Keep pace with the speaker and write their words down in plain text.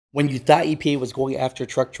When you thought EPA was going after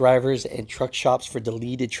truck drivers and truck shops for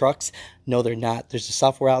deleted trucks, no, they're not. There's a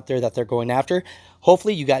software out there that they're going after.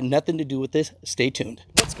 Hopefully, you got nothing to do with this. Stay tuned.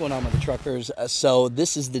 What's going on with the truckers? So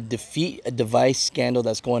this is the defeat a device scandal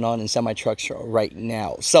that's going on in semi trucks right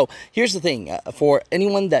now. So here's the thing: for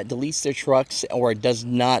anyone that deletes their trucks or does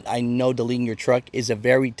not, I know deleting your truck is a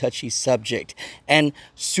very touchy subject and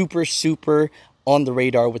super on the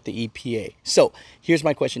radar with the EPA. So here's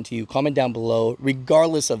my question to you. Comment down below,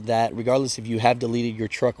 regardless of that, regardless if you have deleted your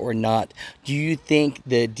truck or not, do you think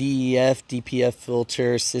the DEF, DPF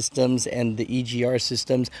filter systems and the EGR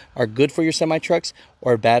systems are good for your semi-trucks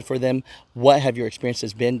or bad for them? What have your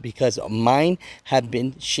experiences been? Because mine have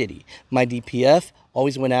been shitty. My DPF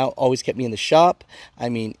always went out, always kept me in the shop. I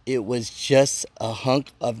mean, it was just a hunk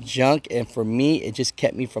of junk, and for me, it just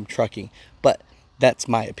kept me from trucking. But that's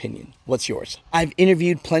my opinion. What's yours? I've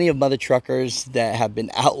interviewed plenty of mother truckers that have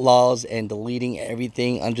been outlaws and deleting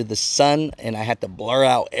everything under the sun, and I had to blur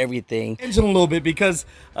out everything. A little bit because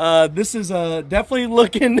this is definitely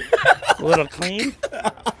looking A little clean.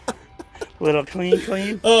 Little clean.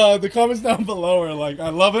 the comments down below are like, I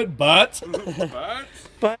love it, but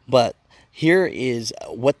But here is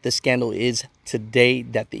what the scandal is today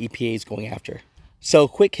that the EPA is going after. So,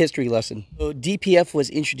 quick history lesson. So DPF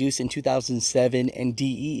was introduced in 2007 and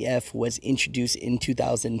DEF was introduced in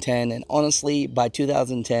 2010. And honestly, by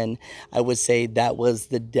 2010, I would say that was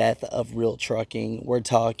the death of real trucking. We're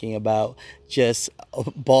talking about just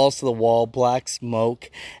balls to the wall, black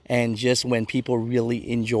smoke, and just when people really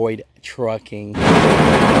enjoyed trucking.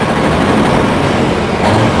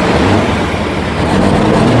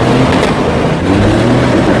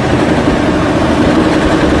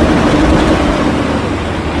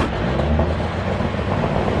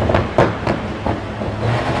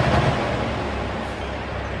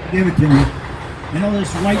 Give it to me. I know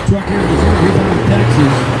this white truck here is from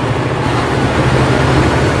Texas.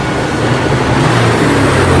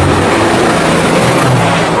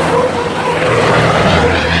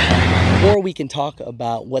 Or we can talk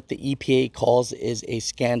about what the EPA calls is a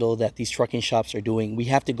scandal that these trucking shops are doing. We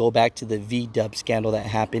have to go back to the VDub scandal that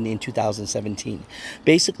happened in 2017.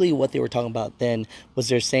 Basically, what they were talking about then was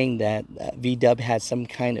they're saying that VDub had some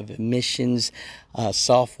kind of emissions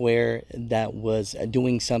software that was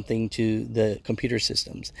doing something to the computer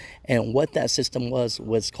systems. And what that system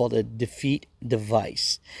was called a defeat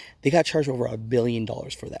device. They got charged over $1 billion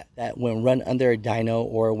for that. That when run under a dyno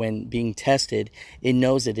or when being tested, it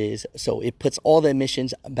knows it is. So it puts all the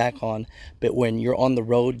emissions back on. But when you're on the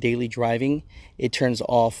road daily driving, it turns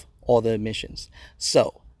off all the emissions.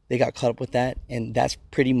 So they got caught up with that, and that's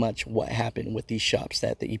pretty much what happened with these shops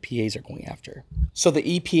that the EPAs are going after. So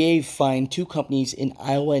the EPA fined two companies in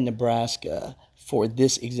Iowa and Nebraska for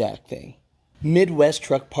this exact thing. Midwest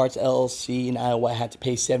Truck Parts LLC in Iowa had to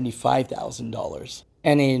pay $75,000.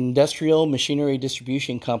 And an industrial machinery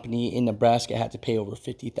distribution company in Nebraska had to pay over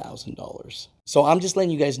 $50,000. So I'm just letting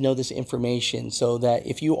you guys know this information so that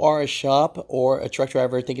if you are a shop or a truck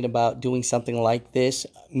driver thinking about doing something like this,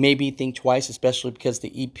 maybe think twice, especially because the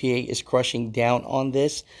EPA is crushing down on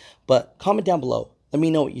this. But comment down below. Let me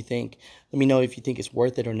know what you think. Let me know if you think it's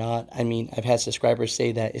worth it or not. I mean, I've had subscribers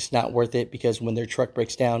say that it's not worth it because when their truck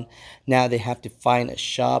breaks down, now they have to find a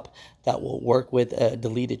shop that will work with a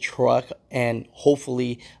deleted truck and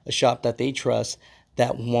hopefully a shop that they trust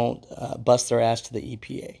that won't bust their ass to the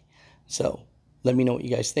EPA. So let me know what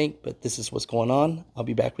you guys think, but this is what's going on. I'll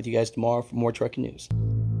be back with you guys tomorrow for more trucking news.